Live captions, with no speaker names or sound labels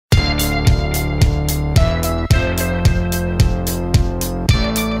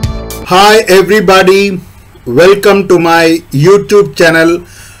Hi everybody, welcome to my YouTube channel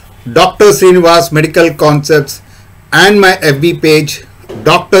Dr.Sreenivas Medical Concepts and my FB page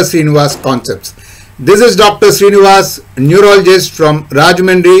Dr.Sreenivas Concepts. This is Dr. Sreenivas, neurologist from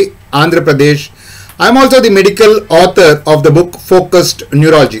Rajahmundry, Andhra Pradesh. I am also the medical author of the book Focused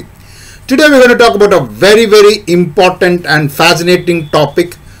Neurology. Today we are going to talk about a very important and fascinating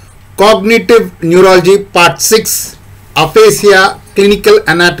topic, Cognitive Neurology Part 6, Aphasia Clinical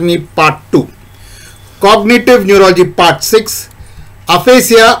Anatomy Part 2. Cognitive Neurology Part 6,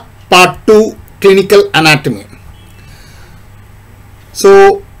 Aphasia Part 2, Clinical Anatomy.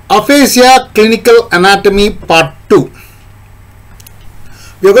 So, Aphasia Clinical Anatomy Part 2.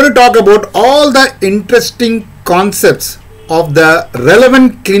 We are going to talk about all the interesting concepts of the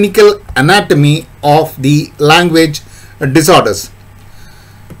relevant clinical anatomy of the language disorders.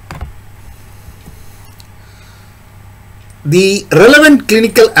 The relevant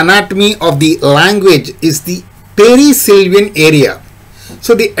clinical anatomy of the language is the Perisilvian Area.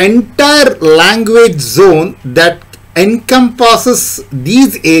 So the entire language zone that encompasses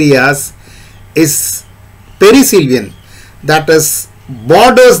these areas is Perisilvian, that is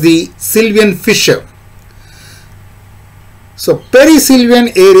borders the Sylvian fissure. So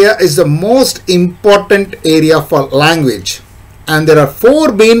Perisilvian Area is the most important area for language, and there are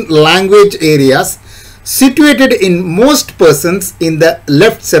four main language areas situated in most persons in the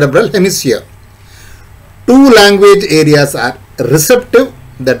left cerebral hemisphere. Two language areas are receptive,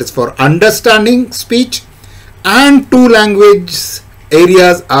 that is for understanding speech, and two language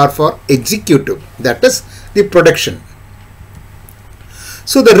areas are for executive, that is the production.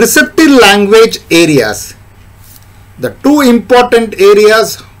 So the receptive language areas, the two important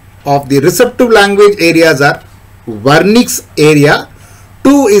areas of the receptive language areas are Wernicke's area,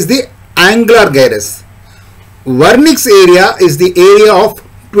 two is the angular gyrus. Wernicke's area is the area of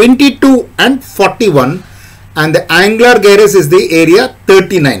 22 and 41, and the angular gyrus is the area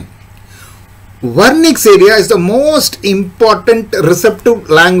 39. Wernicke's area is the most important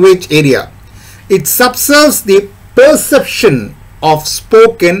receptive language area. It subserves the perception of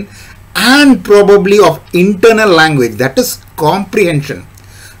spoken and probably of internal language, that is comprehension.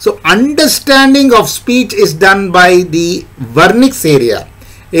 So understanding of speech is done by the Wernicke's area,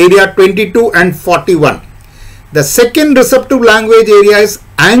 area 22 and 41. The second receptive language area is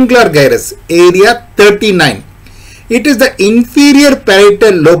angular gyrus, area 39. It is the inferior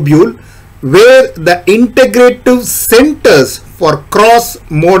parietal lobule where the integrative centers for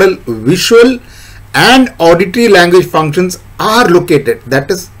cross-modal visual and auditory language functions are located,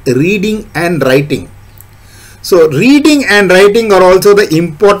 that is reading and writing. So reading and writing are also the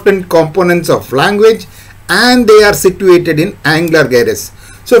important components of language, and they are situated in angular gyrus.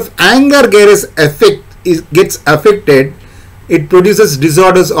 So if angular gyrus gets affected, it produces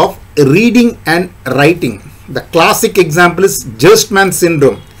disorders of reading and writing. The classic example is Gerstmann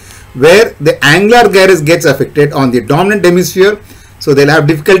syndrome, where the angular gyrus gets affected on the dominant hemisphere. So they'll have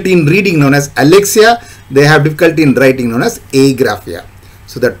difficulty in reading, known as alexia. They have difficulty in writing, known as agraphia.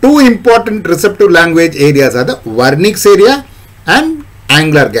 So the two important receptive language areas are the Wernicke's area and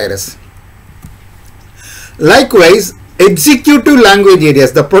angular gyrus. Likewise, executive language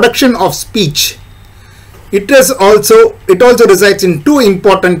areas, the production of speech, it also resides in two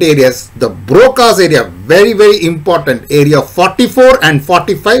important areas. The Broca's area, very important, area 44 and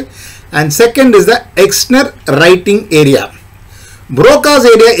 45, and second is the Exner writing area. Broca's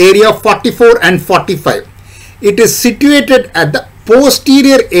area 44 and 45. It is situated at the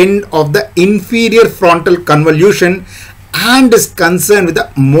posterior end of the inferior frontal convolution and is concerned with the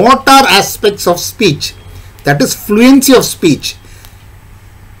motor aspects of speech, that is fluency of speech.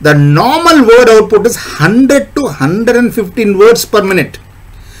 The normal word output is 100 to 115 words per minute.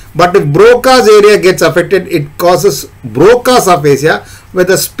 But if Broca's area gets affected, it causes Broca's aphasia, where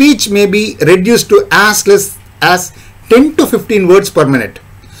the speech may be reduced to as less as 10 to 15 words per minute.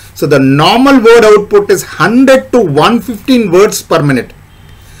 So the normal word output is 100 to 115 words per minute.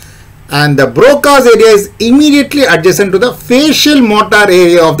 And the Broca's area is immediately adjacent to the facial motor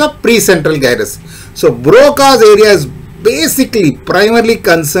area of the precentral gyrus. So Broca's area is basically primarily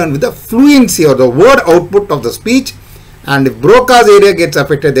concerned with the fluency or the word output of the speech, and if Broca's area gets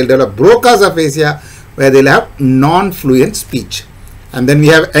affected, they'll develop Broca's aphasia, where they'll have non-fluent speech. And then we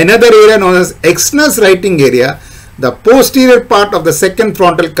have another area known as Exner's writing area, the posterior part of the second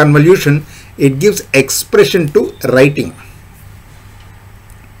frontal convolution. It gives expression to writing.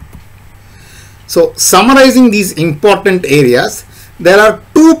 So summarizing these important areas, there are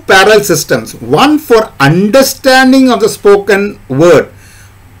two parallel systems, one for understanding of the spoken word,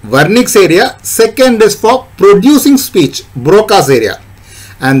 Wernicke's area, second is for producing speech, Broca's area.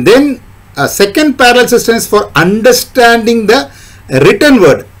 And then a second parallel system is for understanding the written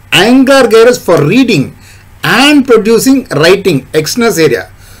word. Angular gyrus for reading and producing writing, externus area.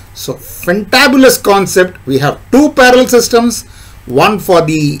 So fantabulous concept. We have two parallel systems, one for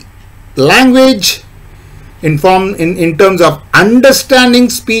the language in terms of understanding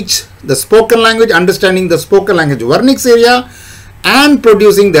speech, the spoken language, understanding the spoken language Wernicke's area, and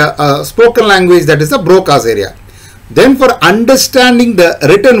producing the spoken language, that is the Broca's area. Then for understanding the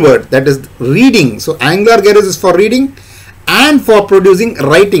written word, that is reading, so angular gyrus is for reading, and for producing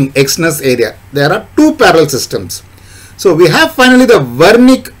writing, externus area. There are two parallel systems. So we have finally the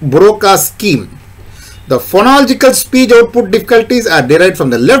Wernicke-Broca scheme. The phonological speech output difficulties are derived from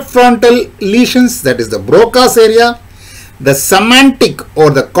the left frontal lesions, that is the Broca's area. The semantic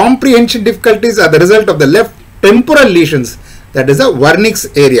or the comprehension difficulties are the result of the left temporal lesions, that is the Wernicke's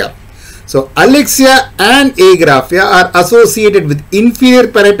area. So alexia and agraphia are associated with inferior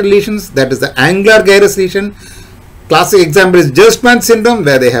parietal lesions, that is the angular gyrus lesion. Classic example is Gerstmann syndrome,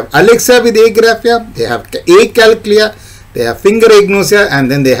 where they have alexia with agraphia, they have acalculia, they have finger agnosia, and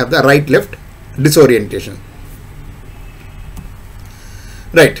then they have the right-left disorientation.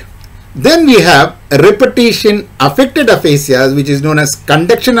 Right. Then we have repetition affected aphasias, which is known as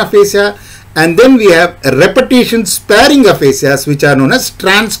conduction aphasia, and then we have repetition sparing aphasias, which are known as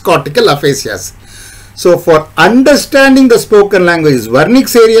transcortical aphasias. So for understanding the spoken language is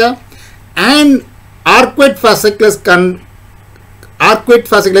Wernicke's area, and arcuate fasciculus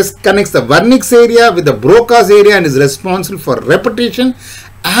connects the Wernicke's area with the Broca's area and is responsible for repetition,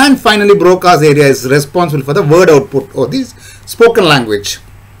 and finally Broca's area is responsible for the word output or the spoken language.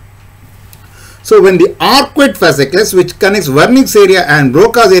 So when the arcuate fasciculus, which connects Wernicke's area and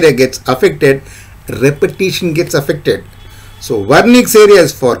Broca's area, gets affected, repetition gets affected. So Wernicke's area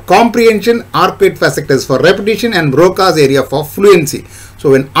is for comprehension, arcuate fasciculus for repetition, and Broca's area for fluency.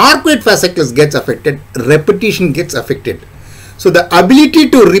 So when arcuate fasciculus gets affected, repetition gets affected. So the ability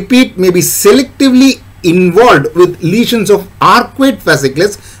to repeat may be selectively involved with lesions of arcuate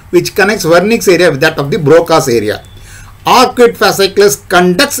fasciculus, which connects Wernicke's area with that of the Broca's area. Arcuate fasciculus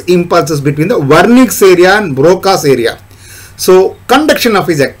conducts impulses between the Wernicke's area and Broca's area. So conduction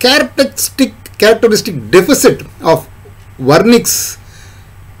aphasia, characteristic deficit of Wernicke's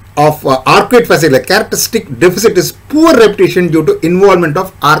arcuate fasciculus, characteristic deficit is poor repetition due to involvement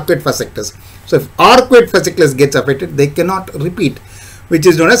of arcuate fasciculus. So if arcuate fasciculus gets affected, they cannot repeat, which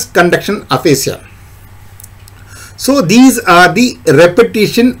is known as conduction aphasia. So these are the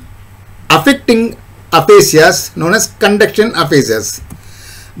repetition affecting aphasias known as conduction aphasias.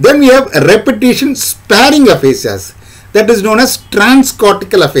 Then we have repetition sparing aphasias, that is known as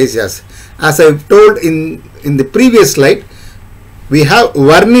transcortical aphasias. As I told in the previous slide, we have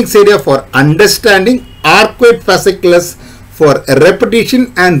Wernicke's area for understanding, arcuate fasciculus for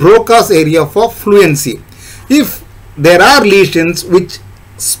repetition, and Broca's area for fluency. If there are lesions which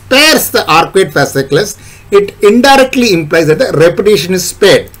spares the arcuate fasciculus, it indirectly implies that the repetition is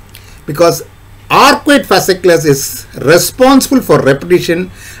spared, because arcuate fasciculus is responsible for repetition,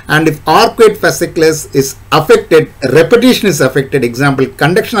 and if arcuate fasciculus is affected, repetition is affected. Example,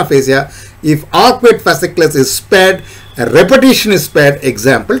 conduction aphasia. If arcuate fasciculus is spared, repetition is spared.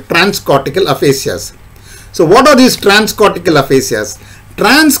 Example, transcortical aphasias. So what are these transcortical aphasias?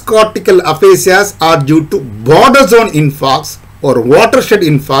 Transcortical aphasias are due to border zone infarcts or watershed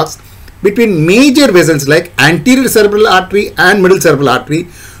infarcts between major vessels like anterior cerebral artery and middle cerebral artery,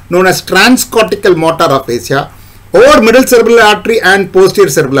 known as transcortical motor aphasia, or middle cerebral artery and posterior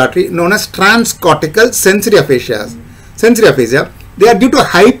cerebral artery, known as transcortical sensory aphasia. They are due to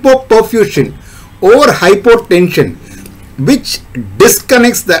hypoperfusion or hypotension, which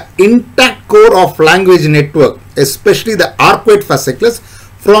disconnects the intact core of language network, especially the arcuate fasciculus,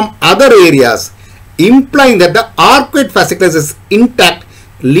 from other areas, implying that the arcuate fasciculus is intact,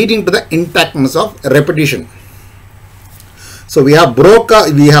 leading to the intactness of repetition. So we have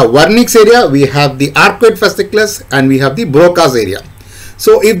Wernicke's area, we have the arcuate fasciculus, and we have the Broca's area.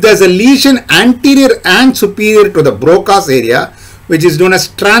 So if there is a lesion anterior and superior to the Broca's area, which is known as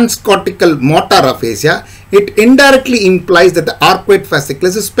transcortical motor aphasia, it indirectly implies that the arcuate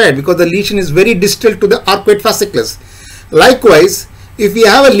fasciculus is spared, because the lesion is very distal to the arcuate fasciculus. Likewise, if we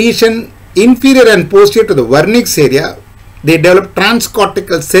have a lesion inferior and posterior to the Wernicke's area, they develop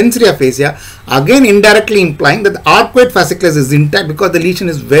transcortical sensory aphasia, again indirectly implying that the arcuate fasciculus is intact because the lesion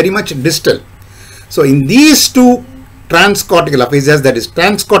is very much distal. So in these two transcortical aphasias, that is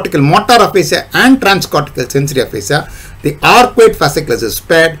transcortical motor aphasia and transcortical sensory aphasia, the arcuate fasciculus is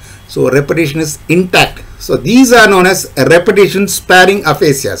spared, so repetition is intact. So these are known as repetition sparing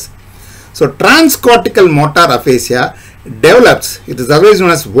aphasias. So transcortical motor aphasia develops, it is otherwise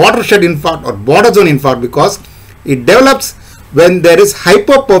known as watershed infarct or border zone infarct, because it develops when there is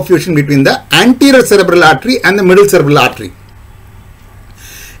hypoperfusion between the anterior cerebral artery and the middle cerebral artery.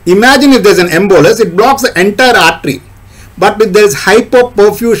 Imagine if there is an embolus, it blocks the entire artery, but if there is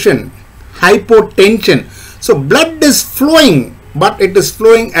hypoperfusion, hypotension, so blood is flowing, but it is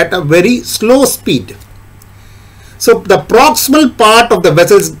flowing at a very slow speed. So the proximal part of the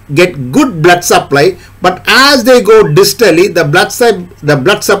vessels get good blood supply, but as they go distally, the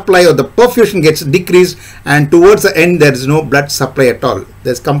blood supply or the perfusion gets decreased, and towards the end there is no blood supply at all.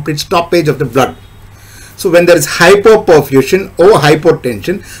 There is complete stoppage of the blood. So when there is hypoperfusion or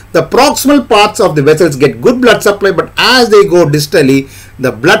hypotension, the proximal parts of the vessels get good blood supply, but as they go distally,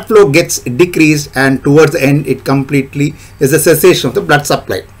 the blood flow gets decreased, and towards the end it completely is a cessation of the blood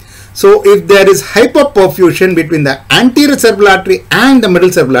supply. So if there is hypoperfusion between the anterior cerebral artery and the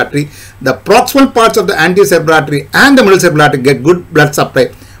middle cerebral artery, the proximal parts of the anterior cerebral artery and the middle cerebral artery get good blood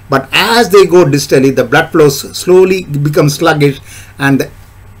supply, but as they go distally, the blood flows slowly becomes sluggish, and the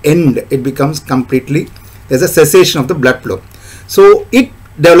end it becomes completely, there's a cessation of the blood flow. So it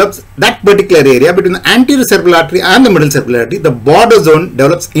develops that particular area between the anterior cerebral artery and the middle cerebral artery, the border zone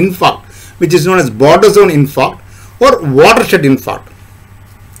develops infarct, which is known as border zone infarct or watershed infarct.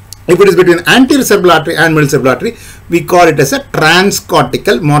 If it is between anterior cerebral artery and middle cerebral artery, we call it as a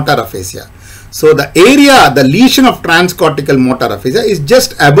transcortical motor aphasia. So the area, the lesion of transcortical motor aphasia is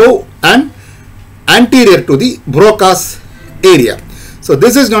just above and anterior to the Broca's area. So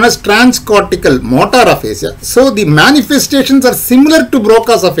this is known as transcortical motor aphasia. So the manifestations are similar to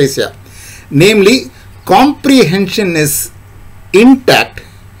Broca's aphasia, namely comprehension is intact.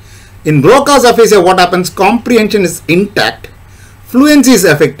 In Broca's aphasia, what happens? Comprehension is intact, fluency is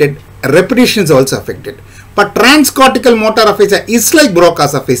affected, repetition is also affected. But transcortical motor aphasia is like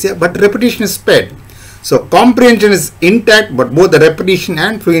Broca's aphasia, but repetition is spared. So comprehension is intact, but both the repetition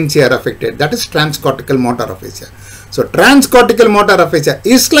and fluency are affected. That is transcortical motor aphasia. So transcortical motor aphasia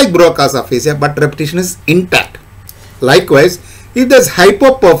is like Broca's aphasia, but repetition is intact. Likewise, if there is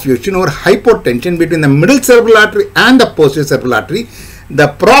hypoperfusion or hypotension between the middle cerebral artery and the posterior cerebral artery, the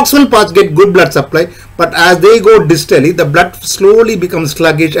proximal parts get good blood supply, but as they go distally, the blood slowly becomes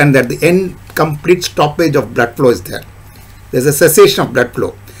sluggish, and at the end, complete stoppage of blood flow is there. There is a cessation of blood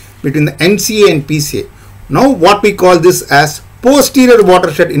flow between the MCA and PCA. Now what we call this as posterior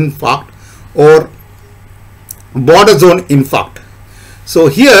watershed infarct or border zone infarct. So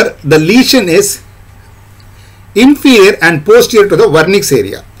here the lesion is inferior and posterior to the Wernicke's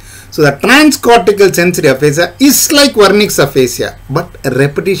area. So the transcortical sensory aphasia is like Wernicke's aphasia, but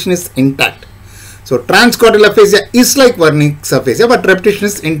repetition is intact. So transcortical aphasia is like Wernicke's aphasia, but repetition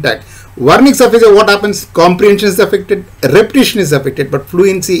is intact. Wernicke's aphasia, what happens? Comprehension is affected, repetition is affected, but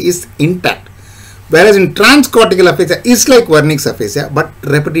fluency is intact. Whereas in transcortical aphasia is like Wernicke's aphasia, but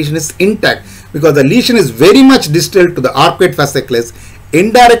repetition is intact because the lesion is very much distal to the arcuate fasciculus,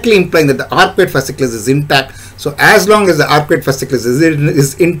 indirectly implying that the arcuate fasciculus is intact. So as long as the arcuate fasciculus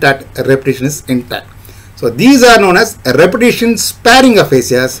is intact, repetition is intact. So these are known as repetition sparing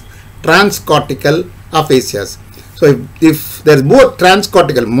aphasias, transcortical aphasias. So if there is both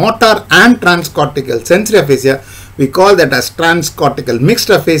transcortical motor and transcortical sensory aphasia, we call that as transcortical mixed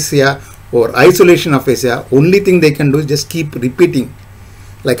aphasia or isolation aphasia. Only thing they can do is just keep repeating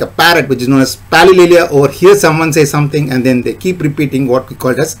like a parrot, which is known as palilalia, or hear someone say something and then they keep repeating what we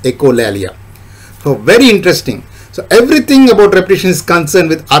call as echolalia. So very interesting. So everything about repetition is concerned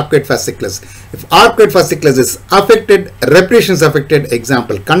with arcuate fasciculus. If arcuate fasciculus is affected, repetition is affected.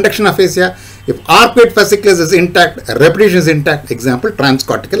 Example, conduction aphasia. If arcuate fasciculus is intact, repetition is intact. Example,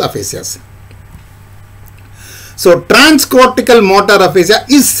 transcortical aphasias. So transcortical motor aphasia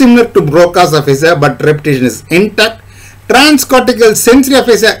is similar to Broca's aphasia, but repetition is intact. Transcortical sensory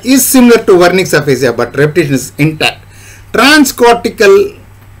aphasia is similar to Wernicke's aphasia, but repetition is intact. Transcortical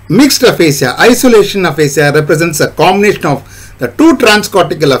mixed aphasia, isolation aphasia, represents a combination of the two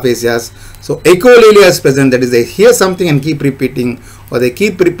transcortical aphasias. So echolalia is present, that is they hear something and keep repeating, or they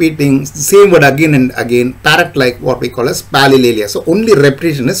keep repeating the same word again and again, parrot like what we call as palilalia. So only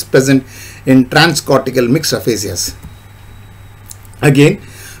repetition is present in transcortical mixed aphasias. Again,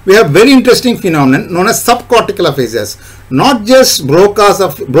 we have very interesting phenomenon known as subcortical aphasias. Not just Broca's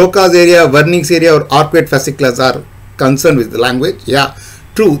area, Wernicke's area or arcuate fasciculus are concerned with the language. Yeah,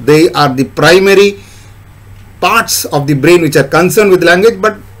 true, they are the primary parts of the brain which are concerned with language,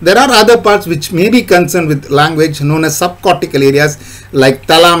 but there are other parts which may be concerned with language known as subcortical areas like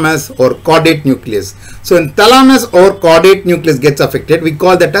thalamus or caudate nucleus. So in thalamus or caudate nucleus gets affected, we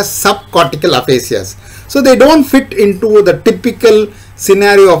call that as subcortical aphasias. So they don't fit into the typical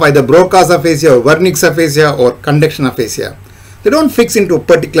scenario of either Broca's aphasia or Wernicke's aphasia or conduction aphasia. They don't fix into a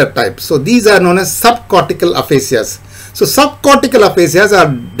particular type. So these are known as subcortical aphasias. So subcortical aphasias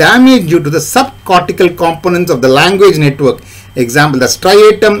are damage due to the subcortical components of the language network. Example, the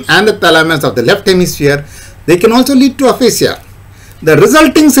striatum and the thalamus of the left hemisphere. They can also lead to aphasia. The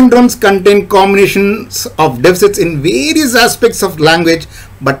resulting syndromes contain combinations of deficits in various aspects of language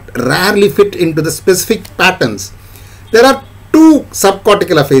but rarely fit into the specific patterns. There are two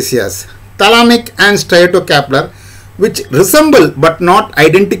subcortical aphasias, thalamic and striatocapular, which resemble but not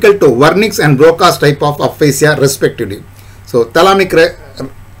identical to Wernicke's and Broca's type of aphasia respectively. So thalamic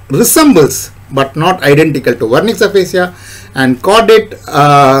resembles but not identical to Wernicke's aphasia, and caudate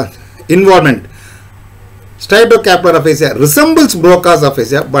involvement, striatocapular aphasia, resembles Broca's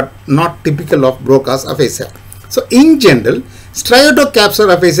aphasia but not typical of Broca's aphasia. So in general,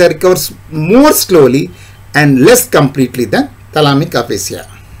 striatocapular aphasia recovers more slowly and less completely than thalamic aphasia.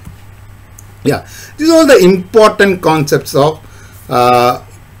 Yeah, these are all the important concepts of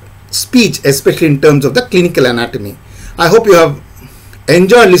speech, especially in terms of the clinical anatomy. I hope you have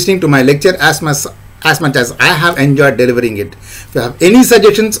enjoyed listening to my lecture as much as I have enjoyed delivering it. If you have any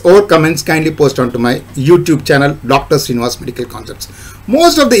suggestions or comments, kindly post onto my YouTube channel, Dr. Sreenivas Medical Concepts.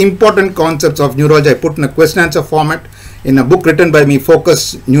 Most of the important concepts of neurology I put in a question answer format in a book written by me,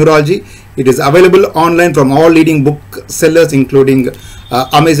 Focus Neurology. It is available online from all leading book sellers, including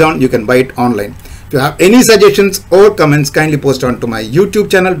Amazon. You can buy it online. If you have any suggestions or comments, kindly post onto my YouTube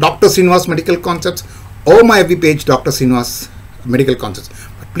channel, Dr. Sreenivas Medical Concepts, or my FB page, Dr. Sreenivas Medical Concepts.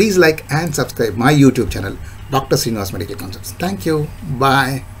 But please like and subscribe my YouTube channel, Dr. Sreenivas Medical Concepts. Thank you.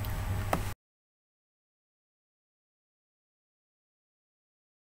 Bye.